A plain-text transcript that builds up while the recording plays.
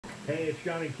Hey, it's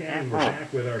John and Kenny. We're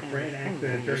back with our friend,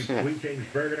 accident attorney, Sweet James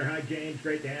Bergener. Hi, James.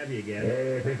 Great to have you again.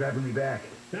 Hey, thanks for having me back.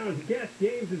 Now, as a guest,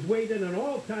 James has weighed in on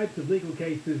all types of legal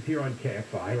cases here on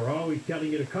Kfi. We're always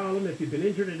telling you to call him if you've been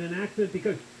injured in an accident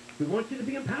because we want you to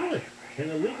be empowered. In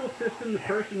the legal system, the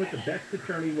person with the best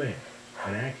attorney wins.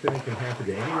 An accident can happen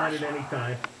to anyone at any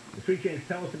time. Sweet James,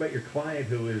 tell us about your client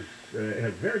who is in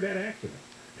a very bad accident.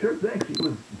 Sure thing. She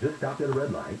was just stopped at a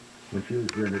red light when she was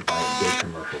rear-ended by a big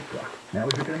commercial truck. Now,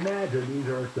 as you can imagine, these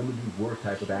are some of the worst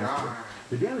type of accidents.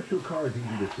 The damage to a car is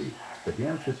easy to see. The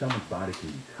damage to someone's body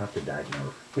can be tough to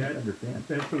diagnose. You understand?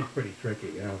 That seems pretty tricky,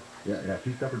 you know. Yeah,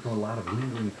 she suffered from a lot of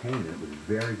lingering pain, and it was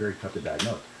very, very tough to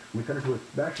diagnose. We sent her to a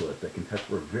specialist that can test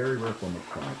for a very rare form of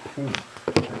chronic pain.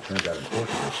 It turns out, unfortunately,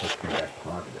 the test came back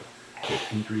positive.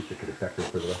 There's injuries that could affect her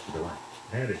for the rest of her life.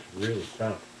 That is really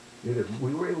tough. It is.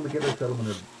 We were able to get her a settlement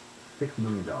of $6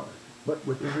 million. But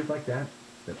with injuries like that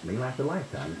may last a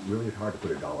lifetime, it really is hard to put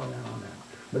a dollar amount on that.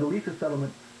 But at least a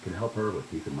settlement can help her with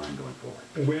peace of mind going forward.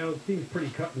 Well, it seems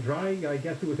pretty cut and dry. I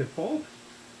guess it was at fault?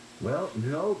 Well,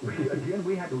 no. Again,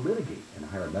 we had to litigate and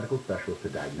hire a medical specialist to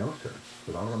diagnose her.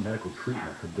 With all our medical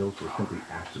treatment, her bills were simply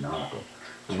astronomical.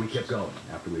 So we kept going.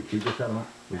 After we achieved the settlement,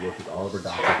 we worked with all of our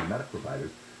doctors and medical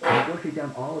providers to negotiate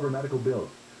down all of her medical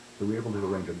bills. So we were able to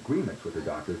arrange agreements with her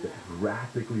doctors that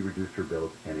drastically reduced her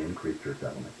bills and increased her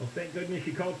settlement. Well, thank goodness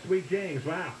you called Sweet James.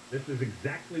 Wow, this is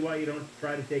exactly why you don't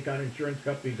try to take on insurance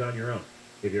companies on your own.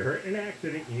 If you're hurt in an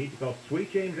accident, you need to call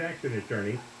Sweet James Accident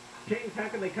Attorneys. James, how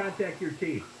can they contact your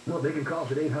team? Well, they can call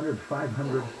us at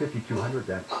 800-500-5200.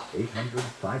 That's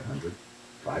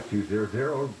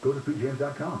 800-500-5200, or go to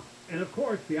sweetjames.com. And of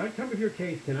course, the outcome of your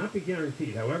case cannot be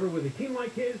guaranteed. However, with a team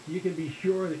like his, you can be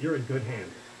sure that you're in good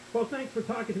hands. Well, thanks for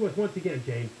talking to us once again,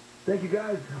 James. Thank you,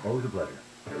 guys. Always a pleasure.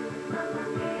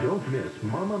 Don't miss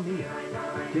Mamma Mia.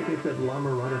 Tickets at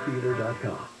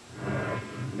lamaradatheater.com.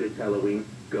 This Halloween,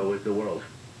 go as the world.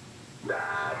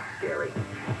 Scary.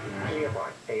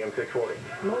 KFI, AM 640.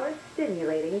 More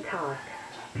stimulating talk.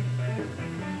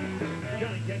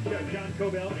 John and Ken Show, John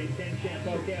Cobell and Ken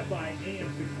Shampo, KFI,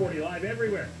 AM 640, live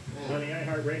everywhere on the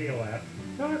iHeartRadio app.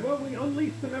 All right, well, we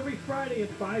unleash them every Friday at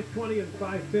 5:20 and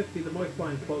 5:50. The Moist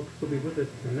Line folks will be with us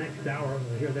the next hour.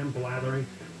 We'll hear them blathering.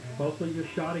 Also, your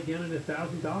shot again at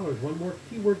 $1,000. One more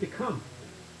keyword to come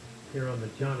here on the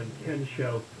John and Ken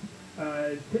Show.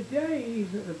 Today,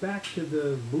 back to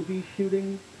the movie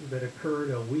shooting that occurred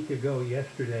a week ago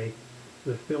yesterday.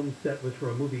 The film set was for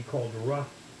a movie called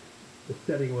Rust. The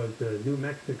setting was New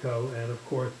Mexico, and of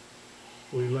course,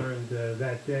 we learned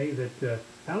that day that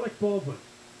Alec Baldwin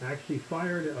actually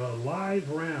fired a live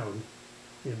round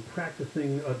in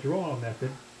practicing a draw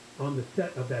method on the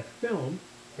set of that film,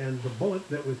 and the bullet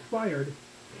that was fired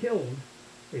killed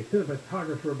a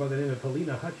cinematographer by the name of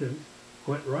Helena Hutchins,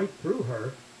 went right through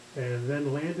her, and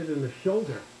then landed in the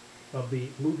shoulder of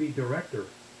the movie director,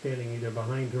 standing either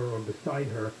behind her or beside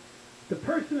her. The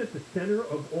person at the center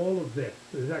of all of this,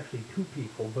 there's actually two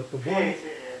people, but the one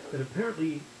that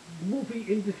apparently movie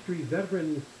industry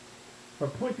veterans are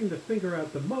pointing the finger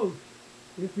at the most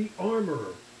is the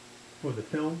armorer for the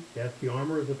film. Yes, the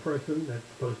armorer is the person that's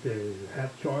supposed to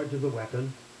have charge of the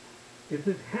weapon. It's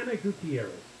this Hannah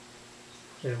Gutierrez.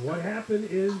 And what happened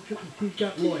is she's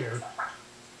got lawyers,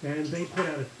 and they put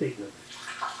out a statement.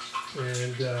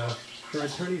 And her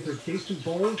attorneys are Jason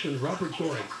Bowles and Robert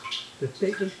Goring. The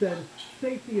statement said,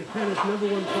 safety is Hannah's #1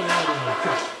 priority on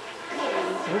set.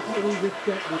 Ultimately, this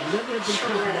set would never have been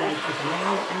compromised if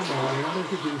live ammo were not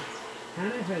introduced.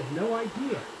 Hannah has no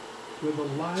idea where the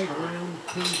live round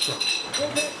came from. Well,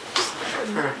 that's a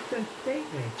nonsense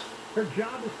statement. Her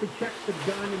job is to check the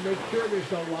gun and make sure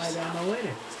there's no live ammo in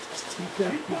it. He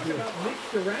says to do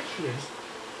misdirection.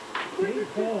 Dave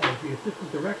Hall, the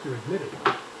assistant director, admitted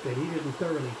that he didn't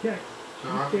thoroughly check. He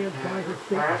stands by her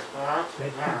statement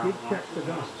that she did check the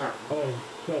gun. Oh,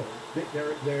 so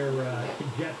they're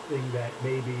suggesting that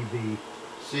maybe the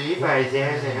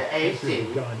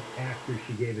gun after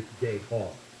she gave it to Dave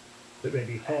Hall. That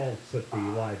maybe Hall put the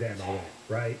live ammo in,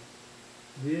 right?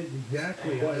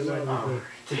 Exactly.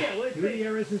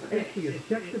 Gutierrez and safety has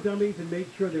checked the dummies and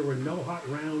made sure there were no hot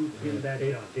rounds in that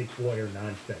gun. It's lawyer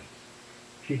nonsense.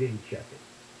 She didn't check it.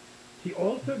 She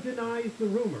also denies the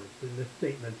rumors in this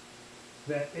statement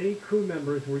that any crew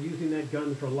members were using that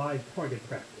gun for live target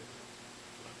practice.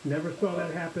 Never saw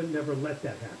that happen, never let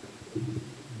that happen.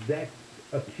 That's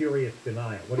a curious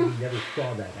denial. What do you never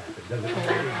saw that happen? Does it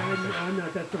I'm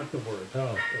not, that's not the word.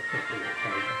 Oh, that's not the word.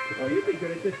 Oh, you'd be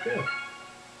good at this too.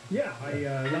 Yeah, I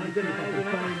can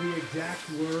find the exact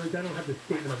words. I don't have the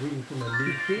statement I'm reading from the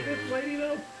news. You see this lady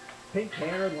though? Pink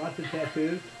hair and lots of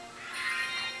tattoos.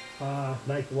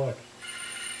 Nice look.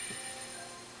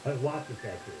 Lots of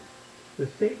tattoos. The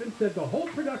statement said the whole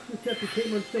production set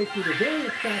became unsafe due to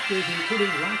various factors, including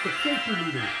lack of safety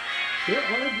meetings. They're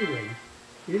arguing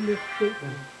in this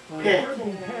statement on her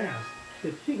behalf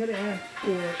that she had asked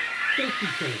for safety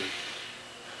training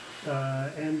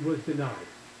and was denied.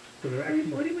 So they're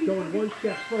actually going one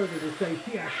step further to say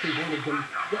she actually wanted them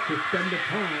to spend the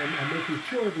time on making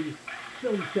sure the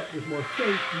film set was more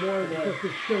safe, more because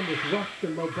this film was rushed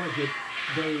and low budget.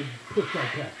 They pushed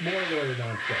right past. More lawyer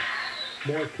nonsense.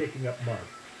 More kicking up mud.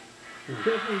 She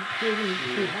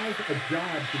has a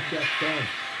job to get done.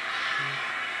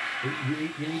 You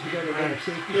need to go to a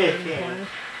safety training class.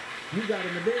 You got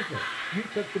in the business. You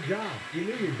took the job. You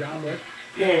knew your job was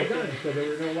get the gun, so there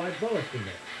were no live bullets in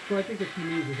there. So I think what she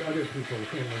means is other people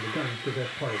handling the guns because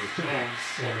that's part of the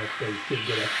science. And if they should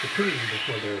get extra training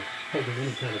before they're holding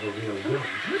any kind of a real gun.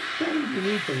 Which things you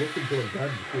need to look into a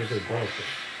gun to see if they're bullets in?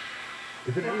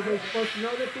 Isn't anybody supposed to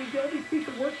know that these people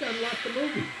worked on lots of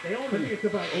movies? They all I think it's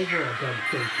about overall gun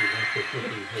safety. That's what we're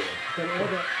looking for.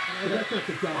 But that's not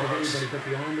the job of anybody but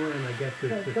the armorer, and I guess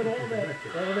but all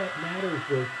that matters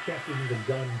was checking the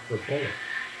gun for bullets.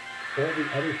 All the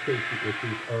other safety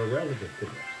issues are irrelevant to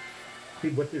this. See,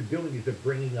 what they're doing is they're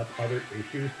bringing up other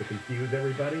issues to confuse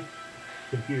everybody,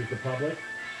 confuse the public.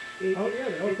 They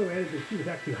also added that she was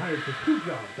actually hired for 2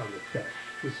 jobs on the set,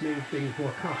 which made things more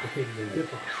complicated and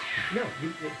difficult. No,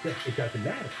 it doesn't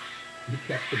matter. You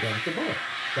check the gun for bullets.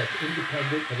 That's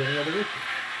independent of any other issue.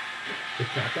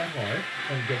 It's not that hard,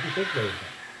 and it doesn't take very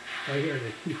long. I hear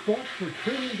that she fought for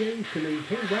training days to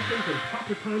maintain weapons and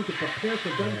proper time to prepare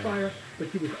for gunfire, but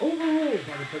she was overruled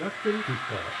by the production. She's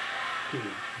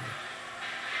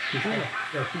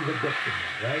a victim,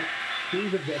 right?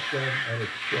 She's a victim, and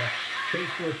it's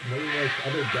faceless, nameless,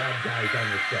 other bad guys on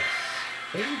the set.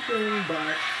 Anything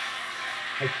but,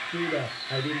 I screwed up,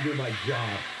 I didn't do my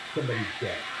job, somebody's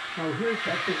dead.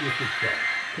 That's what you should say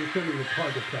concerning the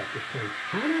target practice point.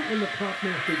 Hannah and the prop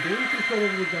master gained control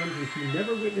over the guns, and she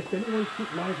never witnessed anyone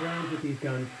shoot live rounds with these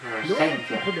guns, nor did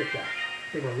she permit that.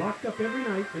 They were locked up every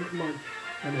night and at lunch,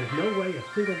 and there's no way a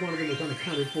single one of them was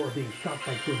unaccounted for being shot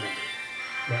by crew members.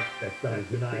 That's not a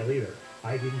denial either.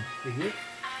 I didn't see it.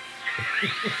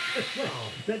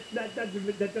 Well,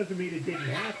 that doesn't mean it didn't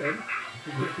happen.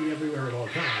 It could be everywhere at all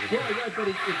times. Right, but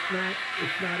it's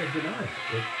not a denial.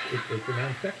 It's a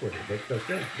non sequitur. It makes no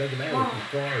sense. It doesn't matter if you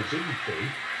saw or didn't see.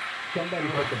 Somebody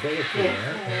put the bullets in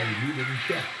there and you didn't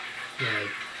check. Right.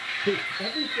 See,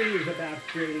 everything is about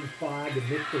creating fog and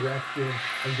misdirection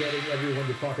and getting everyone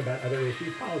to talk about other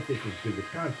issues. Politicians do this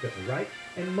constantly, right?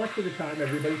 And much of the time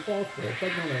everybody falls for it. It's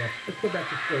like, no. Let's go back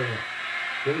to square one.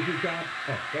 What was your job?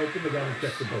 Oh, open the gun and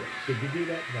check the bullets. Did you do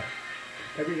that? No.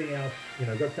 Everything else,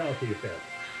 go tell it to your therapist.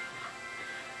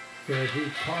 So as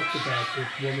we talked about, this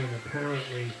woman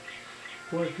apparently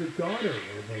was the daughter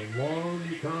of a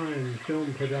long-time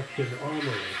film production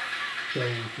armorer. So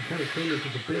she kind of came into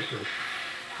the business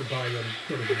by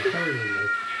sort of inheriting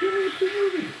this.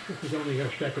 This is only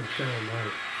her second film,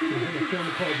 right? She was in a film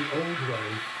called The Old Way.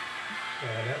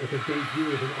 That was her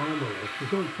debut as an armorer.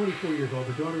 She's only 24 years old,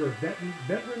 the daughter of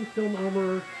veteran film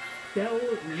armorer Del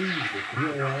Reed.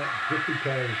 You know what? Just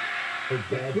because her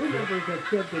dad... Crew members have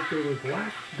said that there was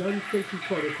lax gun safety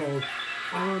protocols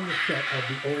on the set of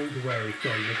The Old Way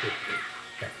starring Nicholas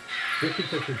Cage. Just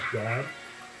because his dad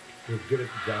was good at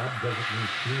the job doesn't mean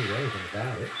she knew anything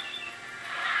about it.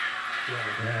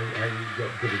 Yeah. And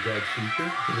did a dad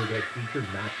teacher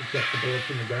not to check the bullets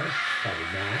in the gun?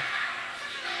 Probably not.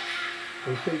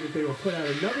 They say that they will put out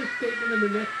another statement in the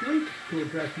next week to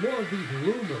address more of these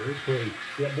rumors. Please.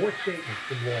 Yeah, more statements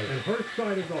from lawyers. And her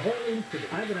side of the whole incident.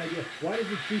 I have an idea. Why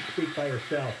doesn't she speak by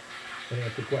herself and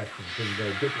answer questions and go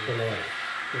ditch the lawyers?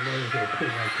 The lawyers are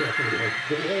sitting like carefully.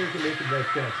 The lawyers are making no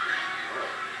sense.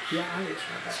 Yeah,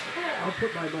 I'll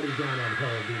put my money down on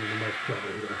her being in the most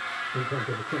trouble here in terms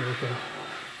of the criminal case.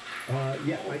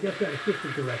 Yeah, I guess that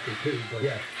assistant director too, but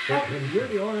yeah. And you're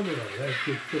the armorer.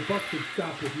 The buck should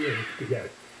stop with you. Yes.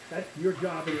 That's your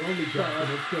job and your only job to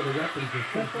make sure the weapons are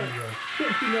safe.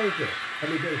 She knows it. I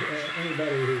mean, there's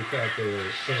anybody who thought they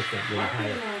were innocent will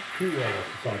hire 2 lawyers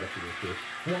to talk about the issue.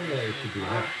 1 lawyer should do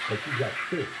that, but she's got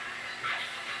 2.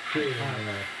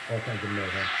 All kinds of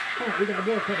mayhem. All right, we got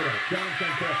more coming up.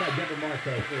 Johnson, Kfi, Deborah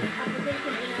Marco.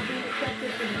 Applications are now being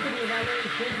accepted for the City of LA's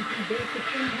Emergency Basic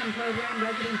Income Program.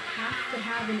 Residents have to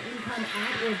have an income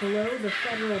at or below the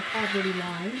federal poverty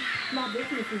line. Small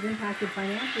businesses impacted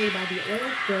financially by the oil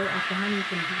spill off the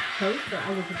Huntington Beach coast are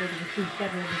eligible to receive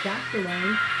federal disaster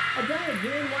loans. A judge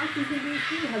here in Washington,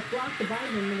 D.C. has blocked the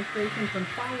Biden administration from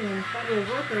firing federal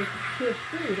workers who have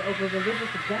sued over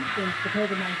religious exemptions to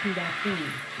COVID-19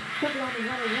 vaccines. Couple on the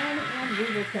 101, and we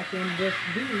will check in with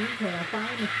the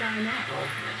Kfi in the Sky now.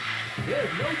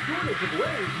 There's no shortage of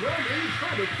ways Norman's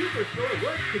Honda Superstore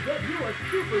works to get you a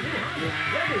super new Honda.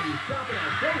 Whether you shop in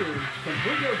our showrooms,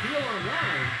 complete your deal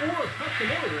online, or custom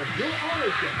order, you'll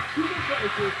always get super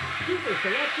prices, super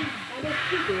selection, and a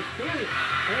super experience.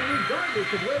 And regardless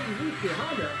of where you lease your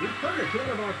Honda, return it to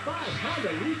one of our 5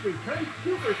 Honda Lease Return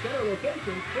Super Center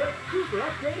locations for a super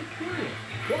upgrade experience.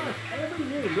 Plus, every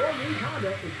new Norman's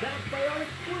Honda is backed by our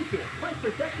exclusive price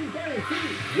protection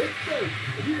guarantee. Which states,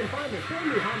 if you can find the same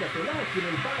new Honda for less than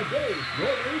in 5 days,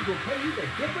 Norman's will pay you the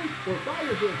difference or buy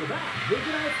your vehicle back.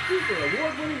 Visit our super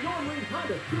award-winning Norman's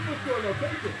Honda Superstore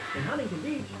location in Huntington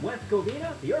Beach, West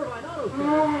Covina, the Irvine Auto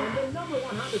Center, and the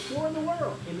 #1 Honda store in the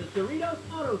world in the Cerritos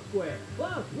Auto Square.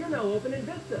 Plus, we're now open in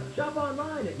Vista. Shop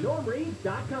online at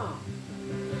normreeds.com.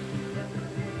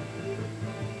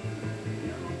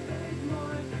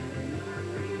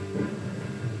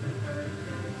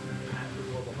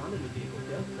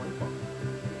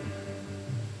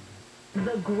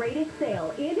 The greatest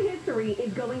sale in history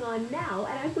is going on now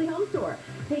at Ashley Home Store.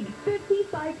 Take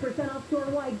 55% off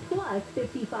store-wide plus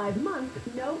 55 months,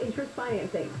 no interest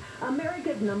financing.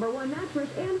 America's #1 mattress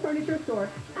and furniture store,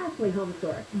 Ashley Home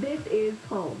Store. This is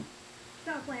home.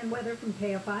 Southland weather from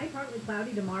KFI. Partly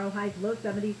cloudy tomorrow. Highs low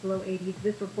 70s to low 80s.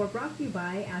 This report brought to you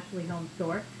by Ashley Home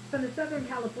Store. From the Southern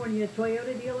California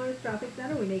Toyota Dealers Traffic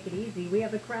Center, we make it easy. We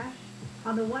have a crash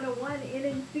on the 101 in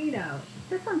Encino.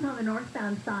 This one's on the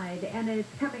northbound side, and it's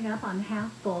coming up on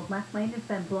Haskell. Left lane has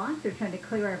been blocked. They're trying to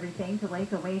clear everything.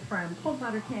 Delays away from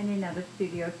Coldwater Canyon out of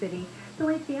Studio City.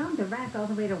 Delays beyond the wreck all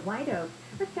the way to White Oak.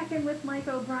 Let's check in with Mike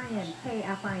O'Brien,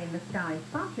 KFI in the Sky,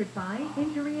 sponsored by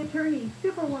Injury Attorney,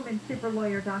 Superwoman,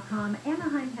 Superlawyer.com,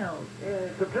 Anaheim Hills.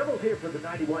 Some troubles here for the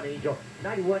 91 Angel.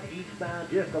 91 eastbound,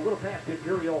 just a little past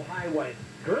Imperial Highway.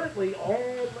 Currently, all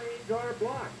lanes are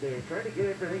blocked. They're trying to get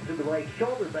everything to the right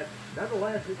shoulder, but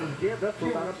nonetheless, it's jammed up for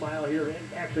about a mile here,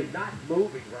 and actually not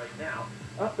moving right now.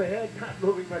 Up ahead, not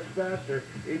moving much faster.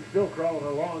 It's still crawling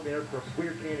along there from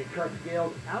Weir Canyon,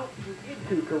 Truckscale, out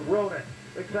into Corona.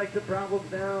 Looks like some problems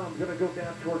now. I'm going to go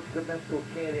down towards Temescal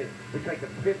Canyon. Looks like the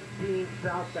 15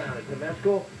 southbound at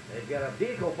Temescal. They've got a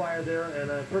vehicle fire there,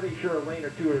 and I'm pretty sure a lane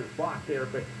or two is blocked there,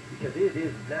 but because it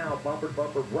is now bumper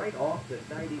right off the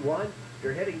 91.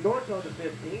 You're heading north on the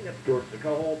 15, up towards the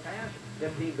Cajon Pass.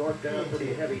 15 northbound,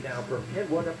 pretty heavy now from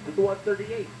Kenwood up to the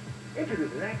 138.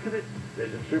 Introduced an accident.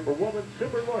 Visit Superwoman,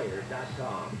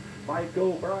 Superlawyer.com. Mike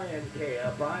O'Brien,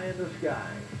 KFI in the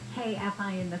Sky.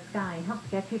 KFI in the Sky helps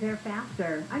get you there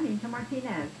faster. I'm Angel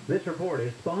Martinez. This report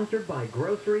is sponsored by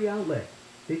Grocery Outlet.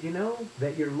 Did you know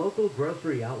that your local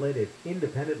grocery outlet is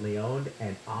independently owned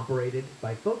and operated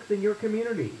by folks in your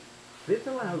community? This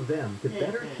allows them to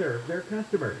better serve their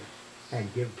customers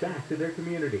and give back to their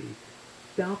communities.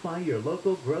 Stop by your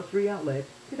local grocery outlet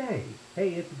today.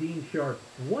 Hey, it's Dean Sharp.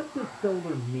 What does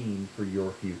solar mean for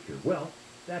your future? Well,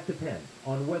 that depends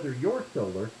on whether your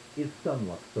solar is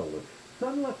Sunlux Solar.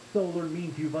 Sunlux Solar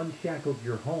means you've unshackled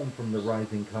your home from the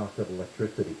rising cost of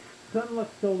electricity. Sunlux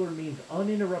Solar means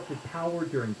uninterrupted power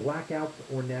during blackouts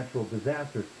or natural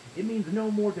disasters. It means no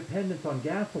more dependence on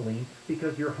gasoline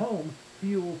because your home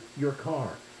fuels your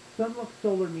car. Sunlux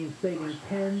Solar means saving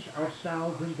tens of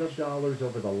thousands of dollars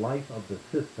over the life of the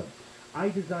system. I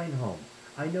design homes.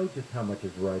 I know just how much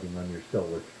is riding on your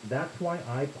solar. That's why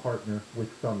I partner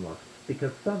with Sunlux,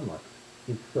 because Sunlux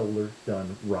is solar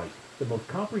done right. The most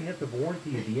comprehensive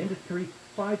warranty of the industry,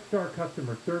 5-star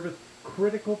customer service,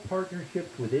 critical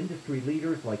partnerships with industry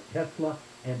leaders like Tesla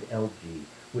and LG.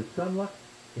 With Sunlux,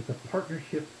 it's a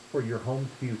partnership for your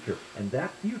home's future, and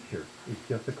that future is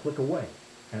just a click away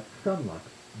at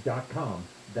sunlux.com.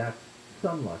 That's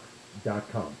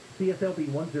sunlux.com. CSLB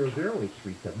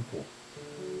 1008374.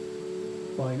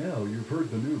 By now, you've heard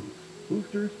the news.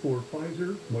 Boosters for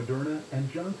Pfizer, Moderna,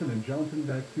 and Johnson & Johnson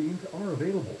vaccines are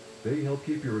available. They help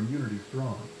keep your immunity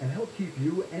strong and help keep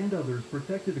you and others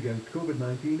protected against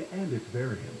COVID-19 and its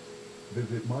variants.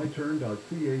 Visit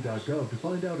myturn.ca.gov to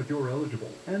find out if you're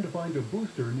eligible and to find a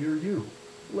booster near you.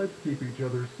 Let's keep each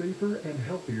other safer and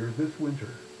healthier this winter.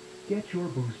 Get your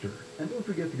booster, and don't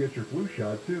forget to get your flu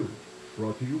shot, too.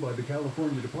 Brought to you by the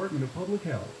California Department of Public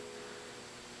Health.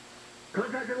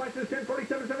 Contractor license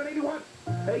 1047-781.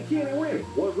 Hey, Ken and Winnie,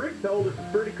 what Rick told us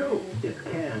is pretty cool. It's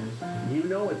Ken. You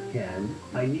know it's Ken.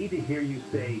 I need to hear you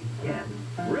say Ken.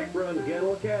 Rick runs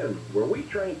Gettle Academy, where we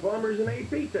train plumbers and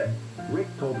AP techs. Rick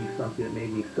told me something that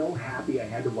made me so happy I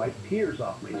had to wipe tears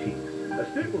off my cheeks. A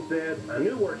student said, I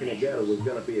knew working at Gettle was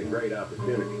going to be a great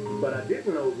opportunity, but I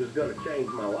didn't know it was going to change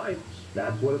my life.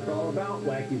 That's what it's all about,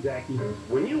 Wacky Zacky.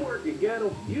 When you work at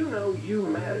Gettle, you know you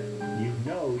matter. You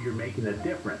know you're making a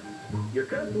difference. Your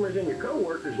customers and your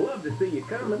coworkers love to see you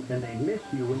coming, and they miss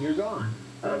you when you're gone.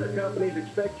 Other companies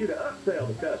expect you to upsell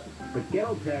the customer. But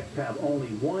ghetto techs have only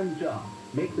one job.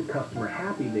 Make the customer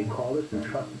happy they call us and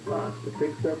trust us to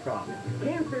fix their problem.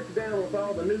 Ken sits down with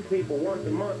all the new people once a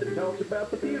month and talks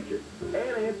about the future,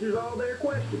 and answers all their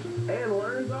questions, and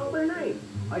learns all their names.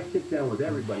 I sit down with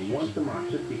everybody once a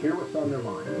month just to hear what's on their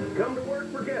mind. Come to work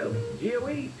for Go.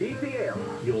 G-O-E-T-T-L.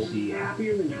 You'll be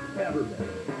happier than you've ever been.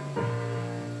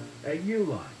 At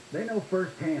Uline, they know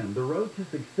firsthand the road to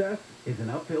success is an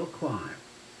uphill climb.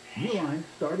 Uline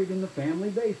started in the family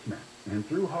basement, and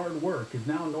through hard work is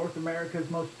now North America's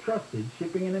most trusted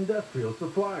shipping and industrial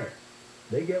supplier.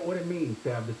 They get what it means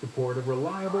to have the support of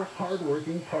reliable,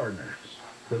 hard-working partners.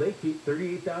 So they keep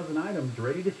 38,000 items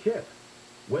ready to ship.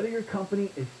 Whether your company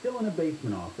is still in a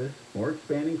basement office or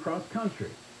expanding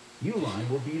cross-country, Uline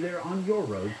will be there on your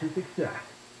road to success.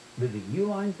 Visit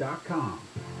uline.com.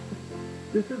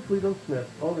 This is Leland Smith,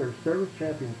 owner of Service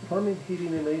Champions Plumbing,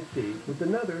 Heating, and AC, with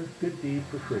another good deed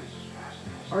for free.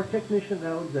 Our technician,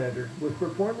 Alexander, was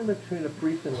performing the tune-up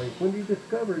recently when he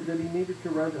discovered that he needed to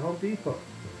run to Home Depot.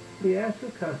 He asked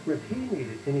the customer if he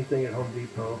needed anything at Home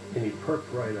Depot, and he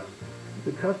perked right up.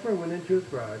 The customer went into his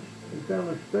garage and found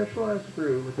a specialized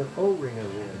screw with an O-ring on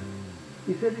the end.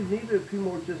 He said he needed a few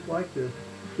more just like this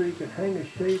so he could hang a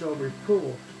shade over his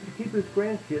pool to keep his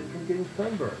grandkids from getting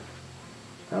sunburned.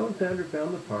 Alexander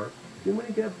found the part. Then when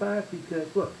he got back, he said,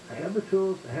 look, I have the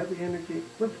tools, I have the energy,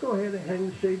 let's go ahead and hang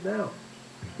the shade now.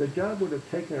 The job would have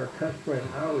taken our customer an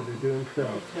hour to do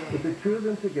himself, but the two of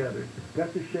them together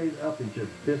got the shade up in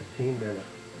just 15 minutes.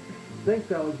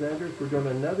 Thanks, Alexander, for doing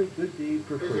another good deed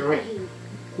for free.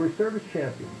 We're Service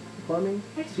Champions, plumbing,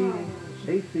 heating,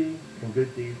 AC, and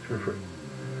good deeds for free.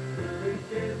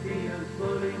 Kfi Am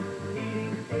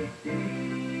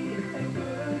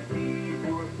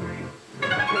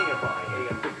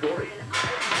 640.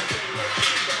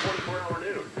 24-hour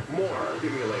news. More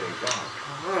stimulating talk.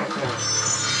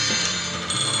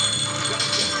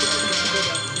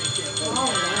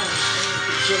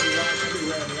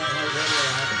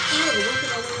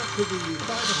 To the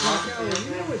 5 o'clock hour,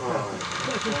 you know it's a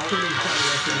pleasant spring Friday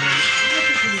afternoon. I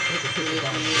think we need to take a trip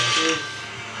down there.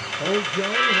 Old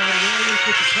Joe had an audience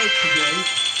with the Pope today.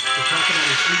 We're talking about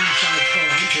his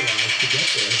 85-car entourage to get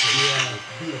there. Yeah,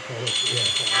 beautiful.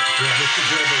 Yeah, Mr.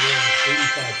 Gerber wearing his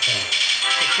 85 car.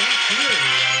 But back here,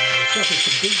 we suffered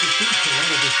some big defeats in one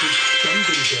of his big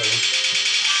spending bills.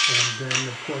 And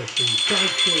then, of course, the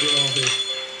side story of all this,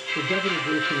 the Governor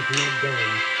Bruce is not going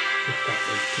to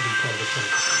Scotland to be part of the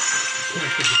country.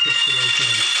 Canceled the trip today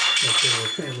saying that there were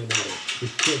family matters.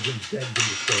 His children begged him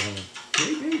to stay home.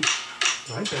 Maybe.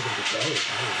 I begged him to go. I would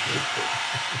hate to.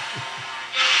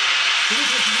 You don't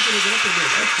have to get it up in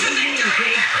there. That's what you mean,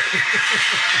 kid.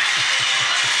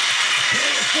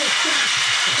 Hey, full stop.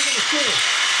 I'm going to say it.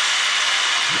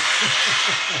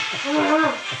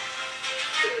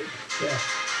 Yeah.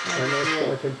 Our North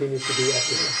Star continues to be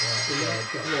excellent.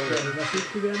 Nothing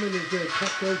to them in his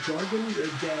cutthroat jargon.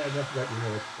 That's what you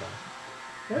know it's fun.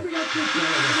 Have we got two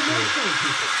people for the Mustang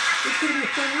people? It's going to be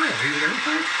a fun hour. Are you ready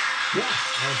for it? Yeah,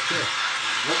 I'm sure.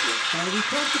 We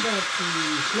talked about the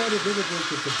flood of immigrants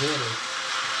at the border.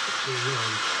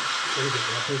 What is it?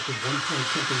 Upwards of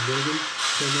 1.something million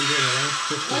came in during the last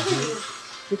fiscal year.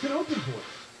 It's an open border.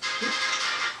 It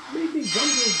made me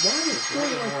wonder why a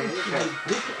story like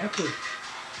this effort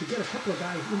to get a couple of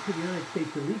guys into the United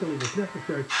States illegally was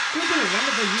necessary. There have been a lot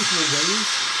of unusual ways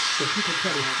that people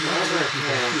try to smuggle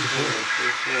people through the border.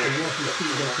 And you often see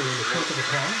that they're in the trunk of a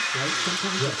car, right?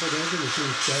 Sometimes they're pulled over and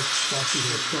they're crossing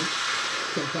their trunk.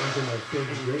 Sometimes in a big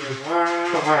rig where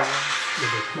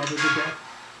they're smothered to death.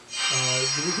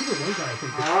 There was even one guy, I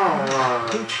think, that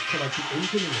to like the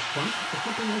engine in the front or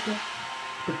something like that.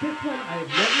 But this one I have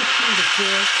never seen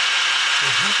before.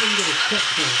 It happened at a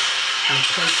checkpoint in a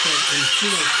place called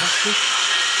Encino, Texas.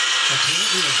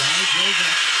 Apparently a guy drove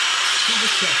up to the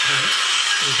checkpoint.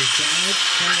 It was a Dodge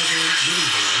Caravan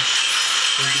minivan.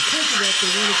 And because of that, they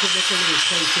wanted to look a little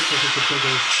closer because it's a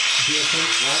bigger vehicle.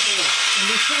 And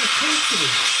they saw a casket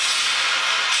in there.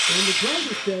 And the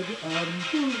driver said,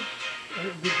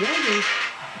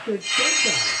 dead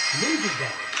guy, Navy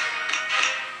guy.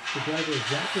 The driver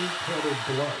exactly called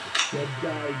blood. Dead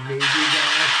guy, Navy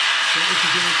guy. What was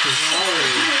his answer?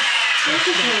 That's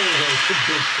a very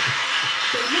convincing.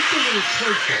 They looked a little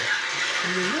closer,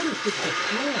 and they noticed that the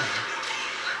flag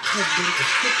had been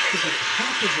affixed to the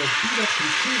top of a beat-up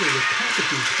computer with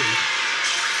packaging tape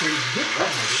and zipped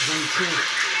out at one corner.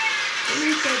 And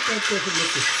we thought that doesn't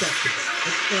look respectable.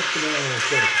 It's not the way I want to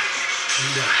say it.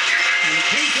 No. And it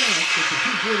turns out that the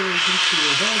two border agents who were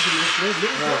involved in this were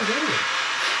little boys anyway.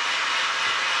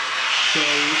 So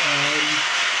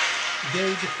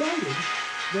they decided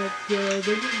that they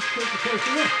needed to take a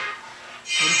closer look.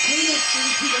 And it turned out there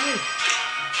were 2 guys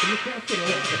in the casket.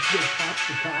 They popped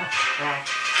the top.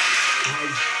 I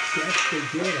guess they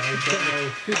did. I don't know.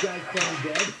 2 guys found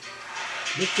dead.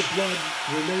 Mr. Blood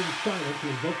remained silent. He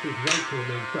invoked his right to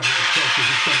remain silent. Because he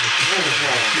was trying to support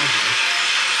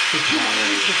the 2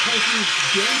 guys were cousins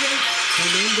Daniel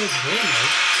Hernandez Bueno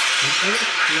and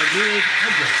Eric Ramirez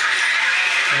Adler.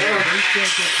 They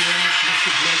said that they asked Mr.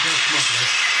 Blood no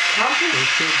smuggler. They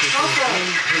said that they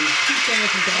only paid $2,000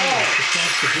 to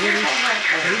cross the border.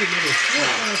 They another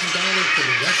 $4,000 for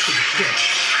the rest of the trip.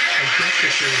 A debt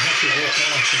that they would have to work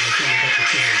off and they couldn't get the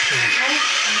same payment.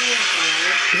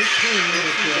 They claim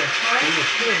that they were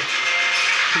forced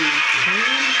to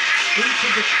climb into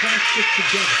the casket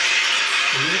together.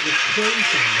 And it was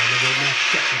closed on them and they were not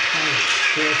set in time.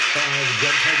 Forced by the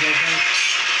drug cartel?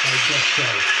 I guess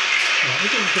so. I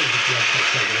don't think it's a drug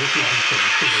cartel. It should be some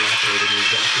civil operating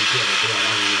exactly to the drug.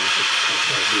 I don't know if it's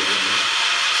cartel deal or not.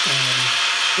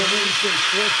 But when you say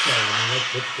forced though, I mean,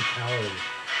 what's the power of,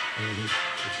 I mean,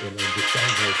 the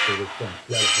standards for this threat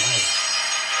of violence?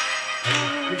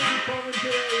 Did you fall into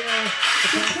a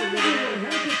pattern where they had a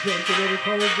hesitant and they were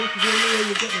told, this is the only way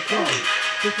you're getting a car.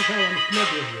 This is how I'm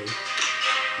smuggling you.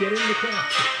 Get in the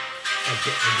casket. I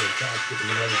get into the casket and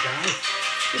another guy.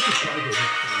 This is private.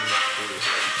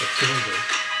 It's dangerous.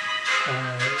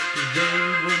 They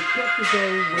were instructed though,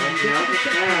 when you get to the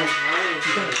casket,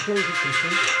 you got to close it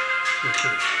completely. Which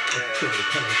is sort of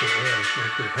coming to the air, which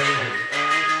is holding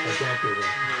a doctor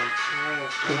there.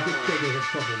 They just said they had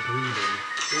trouble breathing.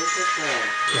 So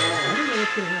I don't know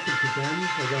what's going to happen to them,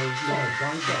 although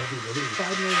Bond's got to be released. 5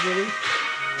 more released?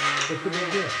 What's the big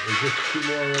deal? There's just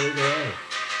 2 more illegal air.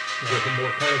 With a more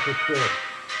colorful story.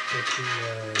 But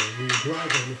the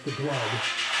driver, Mr. Blood,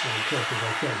 and of course, as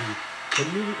I said, he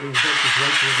immediately invoked his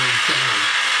right to remain silent.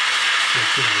 But,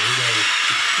 he knows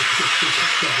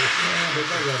they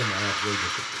might let him out.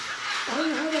 I don't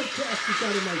know how that casket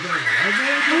got in my van. I have no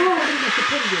idea somebody must have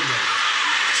put it in there.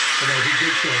 Although he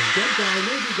did say, dead guy,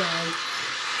 maybe guy.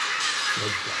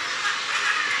 Dead guy.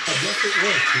 I guess it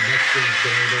worked. He must have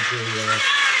been able to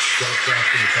get across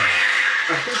in the car.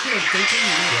 That's what I'm thinking. You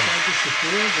might have tried this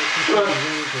before, but just like I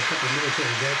ran into a couple of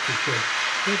military vets who said,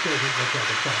 that doesn't look like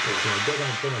a proper thing. They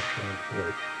don't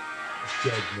transport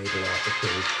dead naval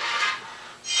officers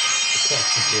across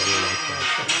the border like that.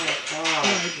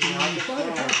 Alright, the 5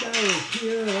 o'clock hour is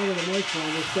here over the Moist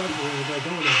Line. We're struggling by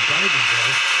going to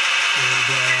Bidenville.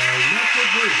 And not good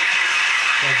news.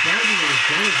 Biden was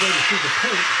on his way to see the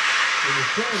Pope and was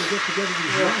trying to get together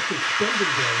these massive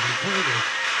spending bills in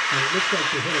Congress. And it looks like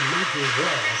they hit a major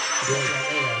wall. Coming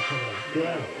up.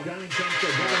 Yeah. Johnny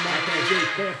Johnson, Brother Macho,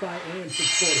 Kfi Am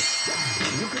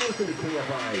 640. You can listen to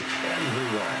KFI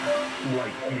everywhere,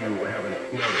 like you haven't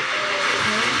noticed.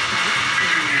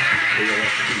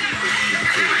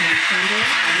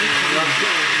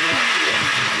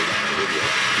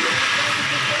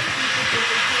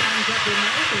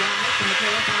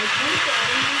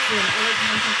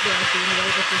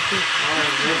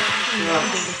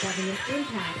 Having an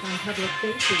impact on public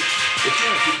safety. It's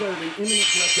not declared an imminent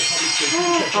threat to public safety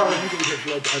because the mandate has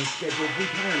led to unscheduled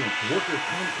retirements, workers'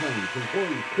 comp claims,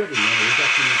 employees quitting, and a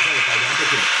reduction in qualified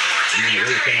applicants. And then the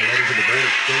race sent a letter to the board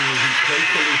explaining he's close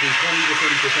to losing 20 to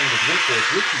 30% of his workforce,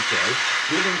 which he says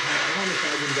will impact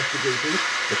homicide investigations,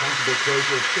 the possible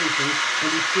closure of stations,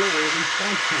 and the slower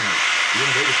response time. The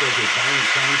innovator says as violent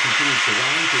crime continues to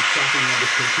rise, his staffing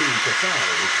numbers continue to fall,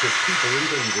 which puts people in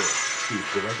danger. Chief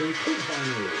Director, Kfi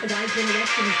Am. A guy's been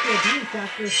arrested in Philippines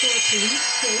after a short police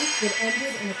chase that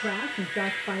ended in a crash and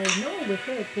shots fired. No one was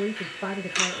hit. Police had spotted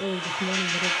a car early this morning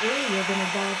that had earlier been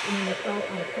involved in an assault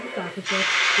on a police officer.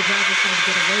 The driver tried to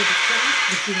get away but crashed.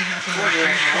 The shooting happened on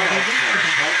the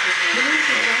The news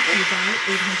was brought to you by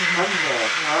 800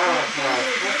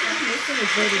 Nation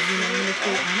was voted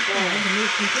unanimously on plan to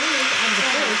move containers out of the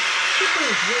force.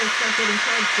 Shippers will start getting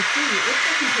charged to see if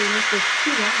the containers was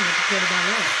too long at the Port of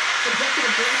LA. Executive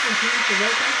Director James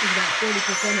DeRoca says about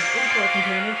 40% of import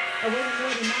containers are waiting more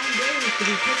than 9 days to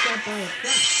be picked up by a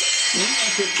truck. One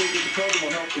aspect of the program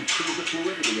will help improve the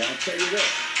fluidity. I'll tell you this,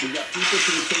 we got people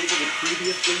to the table that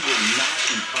previously were not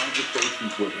in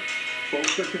conversations with us.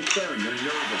 Folks are concerned, they're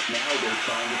nervous, now they're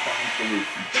trying to find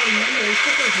solutions. Starting Monday,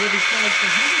 shippers will be charged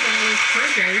 $100 per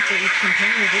day for each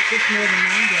container that fits more than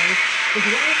 9 days, as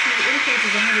well as the increase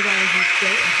of $100 each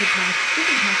day and could cost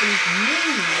shipping companies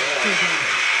millions per day.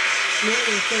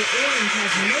 Lawyers say aliens have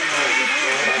no right at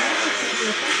all, but not be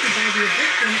affected by the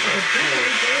eviction of a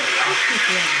decade-old prostitute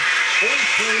ring.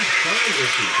 Unplanned crime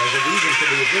issues as a reason for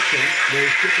the eviction. No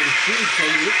shipping food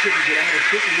claiming it couldn't get out of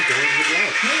shipping the going to the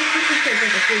route. No, this is taking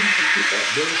the food from people.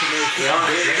 There is a no shipping bill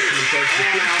actually says the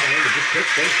city's trying to just put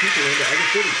those people into other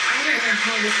cities. I don't know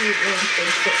how this is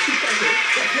but people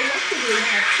that collectively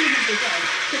have 200 jobs.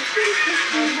 The city takes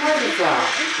 300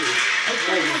 jobs empty. I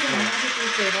think how they magically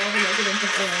save all the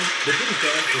residential areas. The city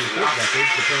says in court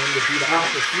records the plan would be to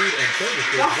offer food and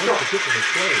services once the kitchen is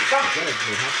closed. The judge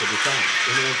will have to decide.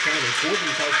 In Orange County, Ford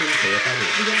and Chevy, KFI Am.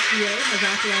 The FDA has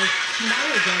authorized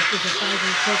smaller doses of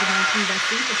Pfizer's COVID-19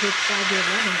 vaccine for kids 5 to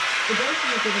 11. The doses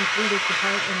are given 3 weeks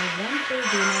apart and are one-third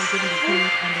the amount given to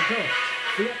teens and adults.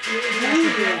 The FDA is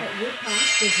estimating it would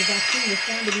cost as the vaccine was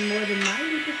found to be more than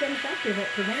 90% effective at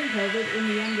preventing COVID in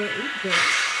the younger age group.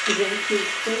 The vaccine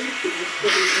claims to be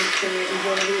study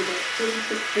involving about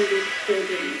 3,600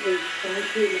 children aged 5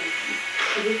 to 11,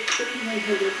 of which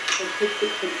 3,100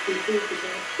 participants received the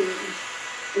vaccine.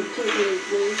 And certainly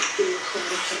no serious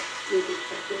side effects were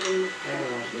detected in this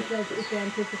trial. He says it's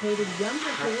anticipated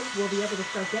younger kids will be able to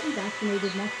start getting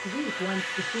vaccinated next week once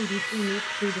the CDC meets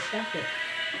to discuss it.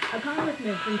 A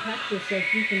congressman from Texas says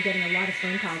he's been getting a lot of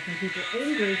phone calls from people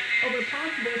angry over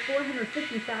possible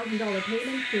 $450,000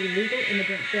 payments to illegal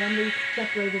immigrant families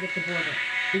separated at the border.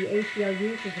 The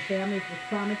ACLU says the families were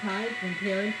traumatized when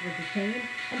parents were detained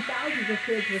and thousands of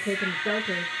kids were taken to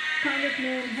shelters.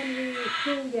 Congressman Henry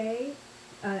Cuellar,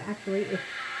 actually it's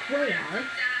Cuellar,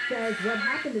 says what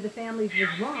happened to the families was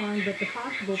wrong, but the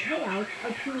possible payouts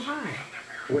are too high.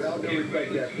 Without due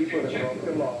respect, there are people that broke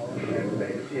the law and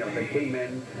they came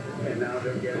in and now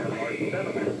they're getting a large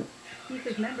settlement. He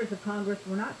says members of Congress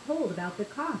were not told about the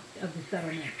cost of the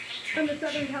settlement. From the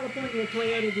Southern California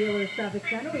Toyota dealer Subic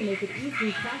Center, we make it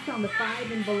easy. Cash on the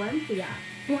 5 in Valencia.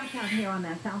 Watch out here on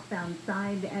that southbound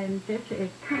side, and this is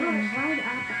coming right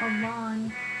up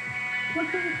along.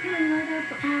 Looks like it's coming right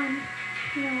up on.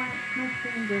 You know what? My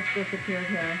screen just disappeared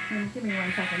here. Give me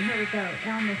 1 second. Here we go.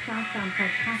 On the southbound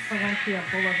side, past Valencia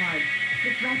Boulevard.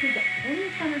 This wrenches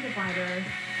any center divider.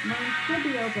 Lanes should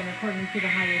be open according to the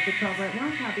highway patrol, but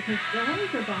watch out because the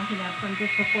lanes are backing up from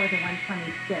just before the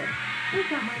 120 skid. We've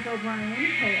got Mike O'Brien,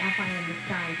 KFI in the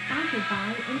Sky, sponsored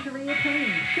by Injury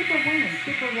Payne, Superwoman,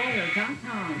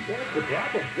 Superlawyer.com. That's the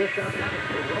problem. Just on that.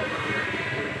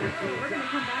 We're going to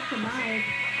come back to Mike.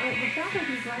 It sounds like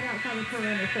he's right outside of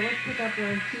Corona, so let's pick up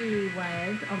where he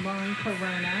was along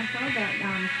Corona. So that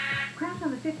crash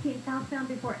on the 15th southbound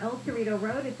before El Cerrito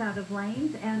Road. It's out of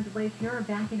lanes, and delays here are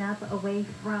backing up away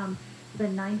from the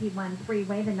 91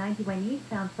 freeway. The 91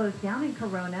 eastbound slows down in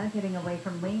Corona, getting away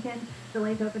from Lincoln.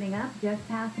 Delays opening up just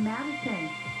past Madison.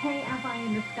 KFI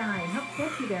in the Sky helps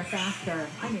get you there faster.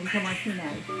 I'm Angel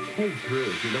Martinez. Hey, Drew,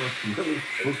 you know what's really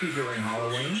spooky during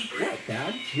Halloween? What,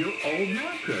 Dad? Your old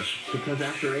mattress. Because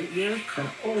after 8 years, an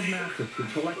old mattress can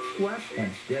collect sweat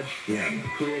and dead skin,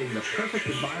 creating the perfect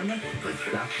environment for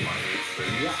dust mites.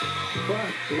 Yeah,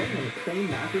 but laying on the same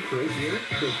mattress for 8 years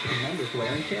takes tremendous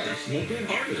wear and tear, making it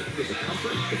harder to get the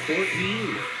comfort and support you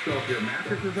need. So if your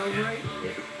mattress is overrated,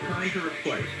 it's time to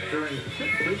replace during 6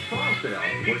 big fall sale,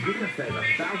 where you can save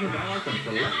 $1,000 on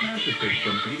select mattresses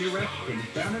from Beauty Rest,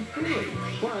 Kingston, and Sealy.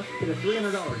 Plus, get a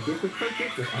 $300 gift with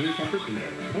purchase with untempered beer.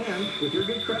 And with your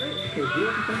good credit, pay 0%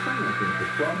 financing for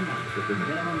 12 months with a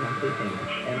minimum monthly payment.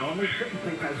 And only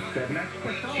Fitness has FedMax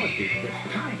technology that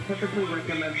scientifically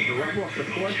recommends the level of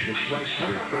support that's right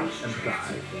for your taste and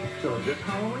size. So this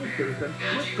Halloween season,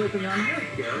 quit sleeping on your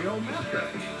scary old mattress.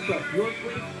 Plus your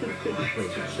sleep to Fitness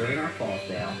sleeping during our fall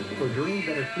sale for dreams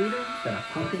that are sweeter than a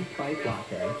pumpkin spice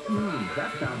latte.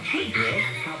 That sounds good, Drew.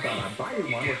 How about I buy you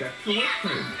one with extra whipped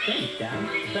cream? Thanks, Dad.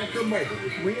 Spectrum Mobile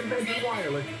is reinventing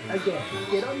wireless again.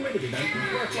 Get unlimited on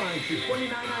 2+ lines for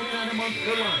 $29.99 a month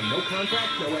per line. No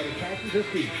contracts, no added taxes or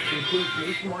fees. Includes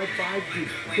nationwide 5G.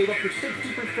 Save up to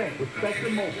 60% with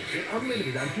Spectrum Mobile. Get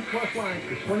unlimited on 2+ lines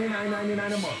for $29.99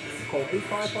 a month. Call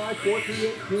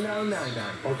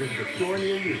 855-438-2999 or visit a store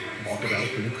near you. Offer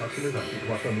valid to new customers on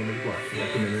 2+ unlimited lines.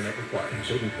 Custom internet required.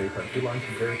 Savings based on 2 line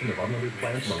comparison of unlimited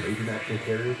plans among major national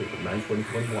carriers as of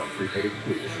 9/2021. Prepaid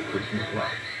exclusive. Restrictions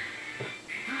apply.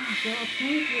 Girl, thank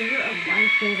you. You're a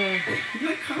lifesaver.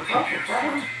 Your car. I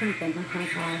don't think with my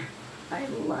car. I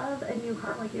love a new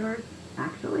car like yours.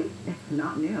 Actually, it's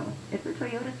not new. It's a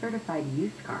Toyota certified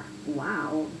used car.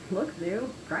 Wow. Looks new.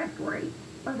 Drives great.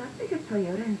 Oh, that's because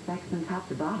Toyota inspects them top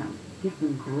to bottom. Gives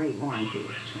them great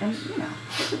warranties. And, you know,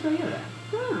 it's a Toyota.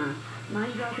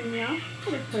 Mind dropping me off?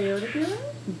 What is Toyota doing?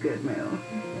 Good move.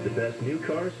 The best new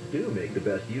cars do make the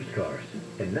best used cars.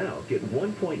 And now get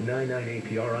 1.99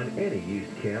 APR on any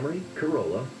used Camry,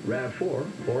 Corolla, RAV4,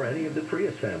 or any of the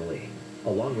Prius family.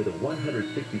 Along with a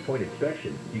 160-point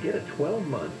inspection, you get a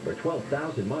 12-month or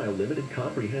 12,000-mile limited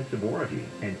comprehensive warranty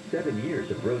and 7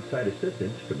 years of roadside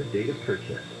assistance from the date of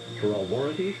purchase. For all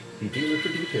warranties, see dealer for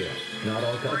details. Not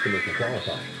all customers will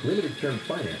qualify. Limited term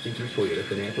financing through Toyota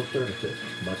Financial Services.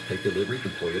 Must take delivery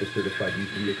from Toyota Certified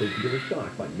Used Vehicle Dealer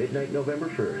stock by midnight November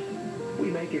 1st.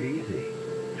 We make it easy.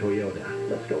 Toyota.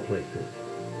 Let's go places.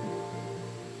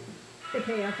 The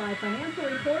KFI Financial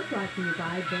Report brought to you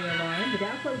by Bay Alarm. The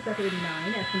Dow closed up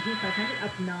 89, S&P 500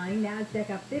 up 9, NASDAQ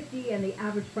up 50, and the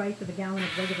average price of a gallon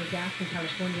of regular gas in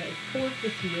California is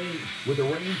 $4.58. With a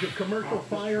range of commercial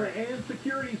fire and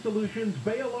security solutions,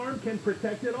 Bay Alarm can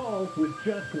protect it all with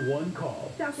just one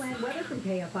call. Southland weather from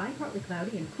KFI, partly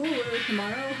cloudy and cooler.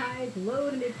 Tomorrow, highs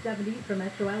low to mid-70s for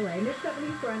Metro LA,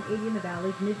 mid-70s for around 80 in the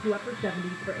valleys, mid to upper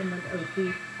 70s for inland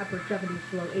OC, upper 70s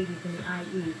to low 80s in the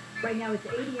IE. Right now it's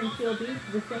 80 in Seal Beach,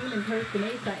 the same in Costa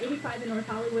Mesa, 85 in North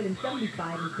Hollywood, and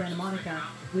 75 in Santa Monica.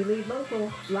 We lead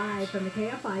local, live from the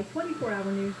KFI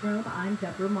 24-hour newsroom. I'm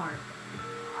Deborah Mark.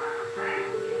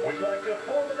 We'd like to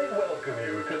formally welcome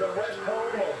you to the rest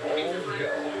home of Old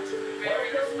Joe.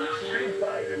 Welcome to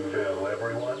Bidenville,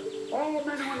 everyone. All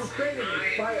men and women created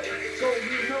inspired. So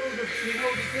you know the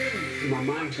thing. My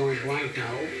mind's going blank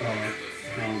now.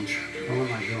 What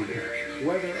am I doing here?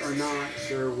 Whether or not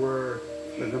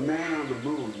there's a man on the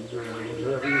moon, or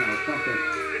something,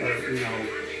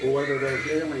 or whether those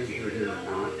aliens are here or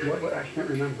not. I can't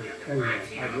remember. Anyway,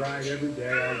 I ride every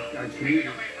day. I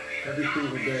commute every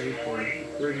single day for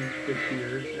 36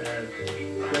 years as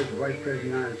Vice President of the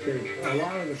United States. A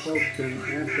lot of the folks in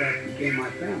Amtrak became my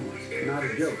family. Not a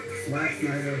joke. Last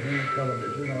night I was on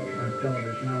television. I was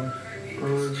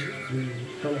on the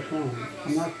telephone.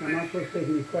 I'm not supposed to take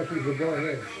any questions, but go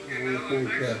ahead. I want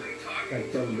to thank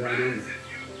Kevin down under.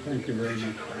 Thank you very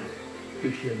much.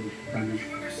 Appreciate it, Simon.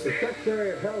 The Secretary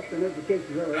of Health and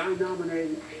Education, I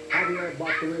nominated Javier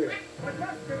Baccaria.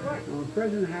 When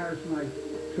President Harris and I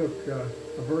took a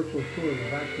virtual tour of the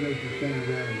vaccination center in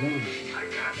Arizona. I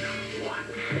got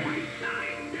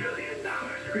 $1.9 billion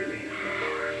released from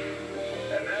Mars.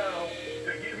 And now,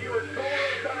 to give you a tour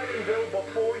of Bidenville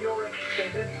before your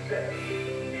extended stay,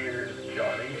 here's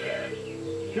Johnny Cash.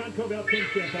 John Cobell, Payne,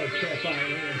 Kfi Am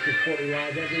 640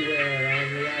 live everywhere on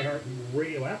the iHeart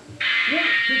Radio app. Yeah,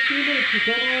 15 minutes is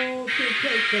all it's going to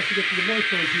take for us to get to the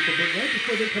most fun people, but right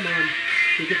before they come on,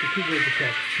 we get the keywords of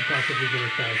text to possibly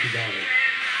win $1,000.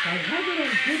 I have it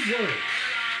on good word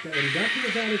that when he got to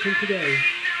the Vatican today,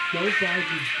 Joe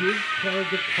Biden did tell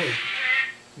the Pope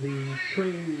the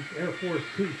trained Air Force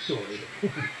Peace story.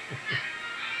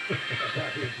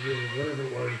 Whatever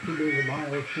it was, 2 million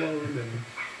miles flown,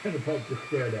 and the Pope just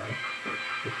stared at it.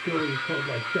 The story was told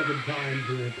like 7 times,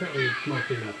 and apparently it's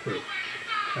mostly not true.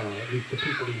 At least the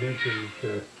people he mentioned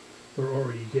were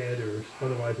already dead or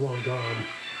otherwise long gone.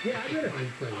 Yeah, I read it.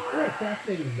 Very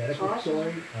fascinating medical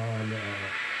story on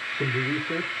some new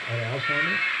research on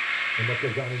Alzheimer's and what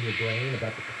goes on in your brain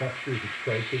about the clusters of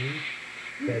proteins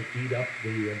that eat up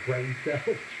the brain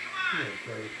cells.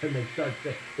 And they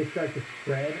start to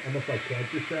spread almost like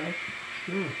cancer cells.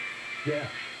 Yeah.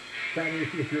 So, I mean,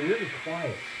 if you're really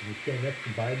quiet and you stay next to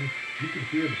Biden, you can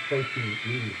hear the protein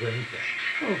eating the brain cells.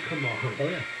 Oh, come on. Oh,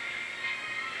 yeah.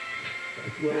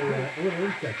 It's little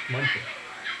insects munching.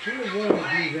 Who would want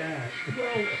to do that?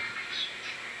 Well,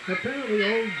 apparently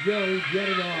old Joe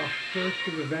jetted off first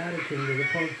to the Vatican, where the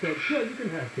Pope said, sure, you can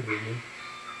have communion.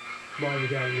 Why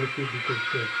without an issue, because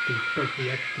he's supposed to be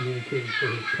excommunicated for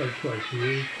his pro-choice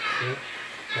views. Yeah,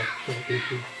 that's the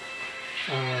issue.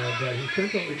 But he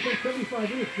spent 75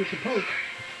 minutes with the Pope.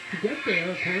 To get there,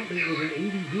 apparently it was an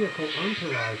 80-vehicle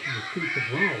entourage in the streets of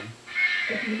Rome.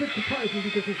 Which is a bit surprising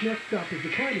because his next stop is the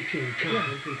climate change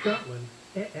conference in Scotland.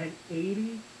 An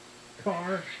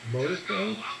 80-car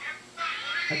motorcade?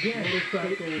 Again,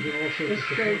 motorcycles and all sorts of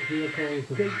support vehicles.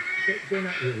 They're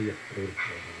not really afraid of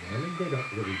global warming. They don't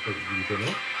really believe in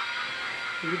it.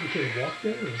 You didn't say walk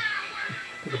there or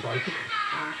took a bicycle?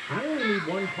 I only need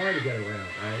one car to get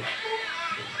around, right?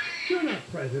 You're not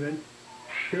president.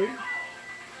 2?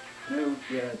 2?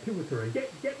 Yeah, 2 or 3.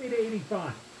 Get me to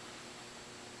 85.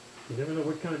 You never know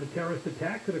what kind of a terrorist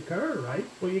attack could occur, right?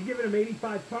 Well, you're giving them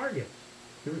 85 targets.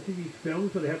 You ever see these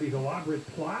films where they have these elaborate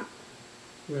plots?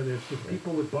 Where there's just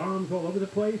people with bombs all over the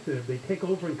place, and they take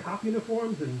over in cop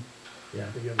uniforms, and... Yeah,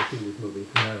 have you ever seen these movies?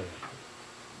 No.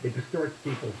 It distorts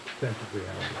people's sense of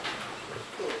reality.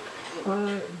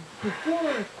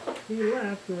 Before he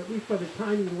left, or at least by the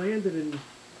time he landed in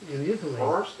Italy,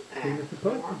 he was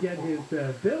supposed to get his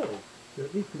bills,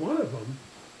 at least one of them,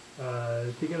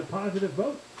 to get a positive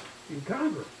vote in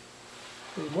Congress.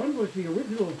 And one was the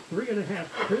original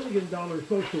 $3.5 trillion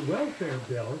social welfare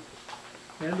bill,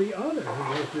 And the other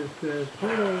was this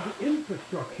plain old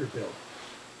infrastructure bill.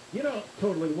 You know,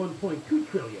 totaling $1.2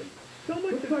 trillion. So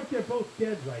much looks like they're both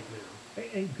dead right now.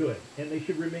 And good. And they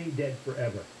should remain dead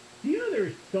forever. Do you know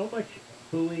there's so much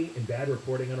hooey and bad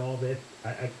reporting on all this?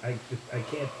 I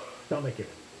can't stomach it.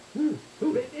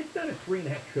 It's not a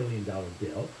 $3.5 trillion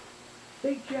bill.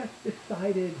 They just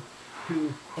decided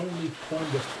to only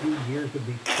fund a few years of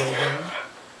these programs.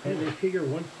 And they figure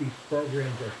once these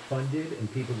programs are funded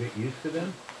and people get used to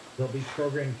them, there'll be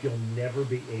programs you'll never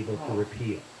be able to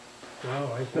repeal.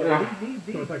 Oh, I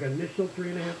see. So it's like initial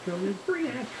 $3.5 trillion?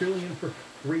 $3.5 trillion for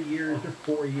 3 years or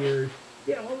 4 years.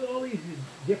 Yeah, all these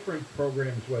different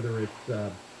programs, whether it's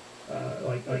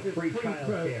like free child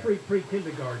care. Free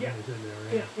pre-kindergarten is in there,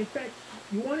 right? Yeah, in fact,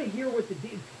 you want to hear what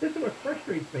this is what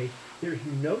frustrates me. There's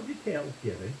no details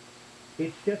given.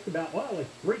 It's just about, well, it's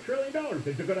 $3 trillion. Is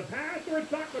it going to pass or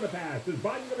it's not going to pass? Is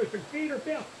Biden going to succeed or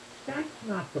fail? That's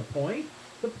not the point.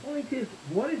 The point is,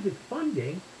 what is it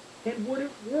funding and would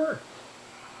it work?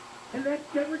 And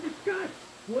that's never discussed.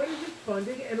 What is it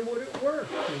funding and would it work?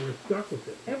 And we're stuck with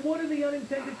it. And what are the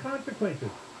unintended consequences?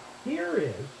 Here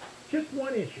is just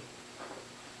one issue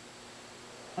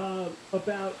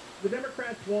about the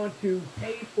Democrats want to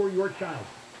pay for your child.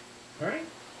 All right?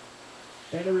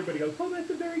 And everybody goes, oh, that's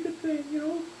a very good thing. You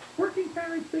know, working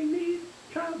parents, they need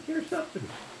child care subsidy.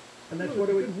 And that's what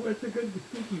it would... It's a good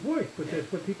squeaky voice, but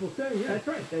that's what people say, yeah. That's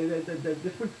right.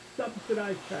 This would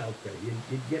subsidize child care.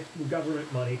 You'd get some government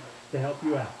money to help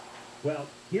you out. Well,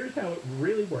 here's how it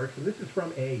really works, and this is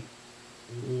from a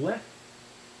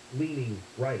left-leaning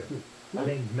writer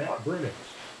named Matt Brunet.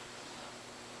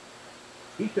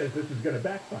 He says this is going to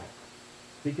backfire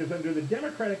because under the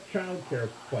Democratic child care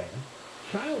plan,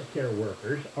 child care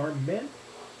workers are meant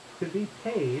to be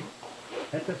paid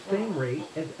at the same rate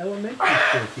as elementary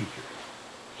school teachers.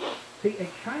 See, a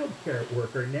child care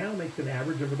worker now makes an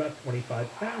average of about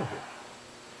 $25,000.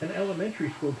 An elementary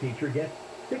school teacher gets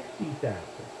 $60,000.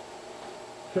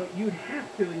 So you'd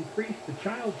have to increase the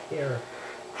child care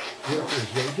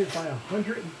workers' wages by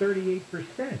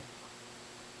 138%.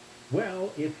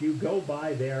 Well, if you go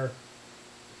by their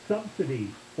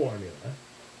subsidy formula,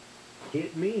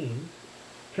 it means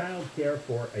child care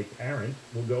for a parent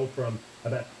will go from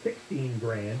about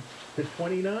 $16,000 to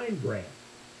 $29,000.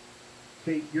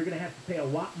 See, you're going to have to pay a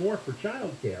lot more for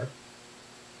child care,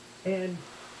 and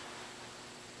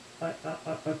a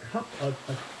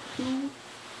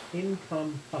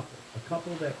two-income couple, a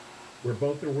couple that where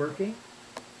both are working,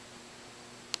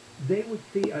 they would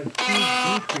see a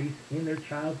huge increase in their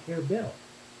child care bill.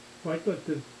 Well, I thought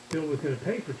the bill was going to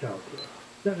pay for child care.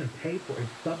 It doesn't pay for it, it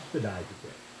subsidizes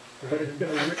it. But it's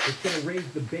going to raise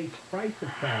the base price of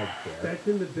child care. That's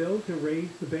in the bill to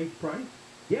raise the base price?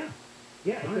 Yeah.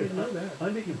 Yeah, I didn't know that.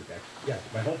 Yes,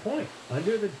 my whole point.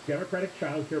 Under the Democratic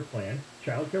child care plan,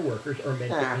 child care workers are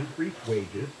meant to increase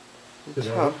wages to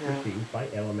those received by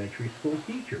elementary school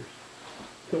teachers.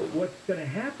 So what's going to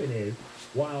happen is,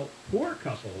 while poor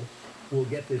couples will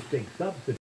get this big subsidy,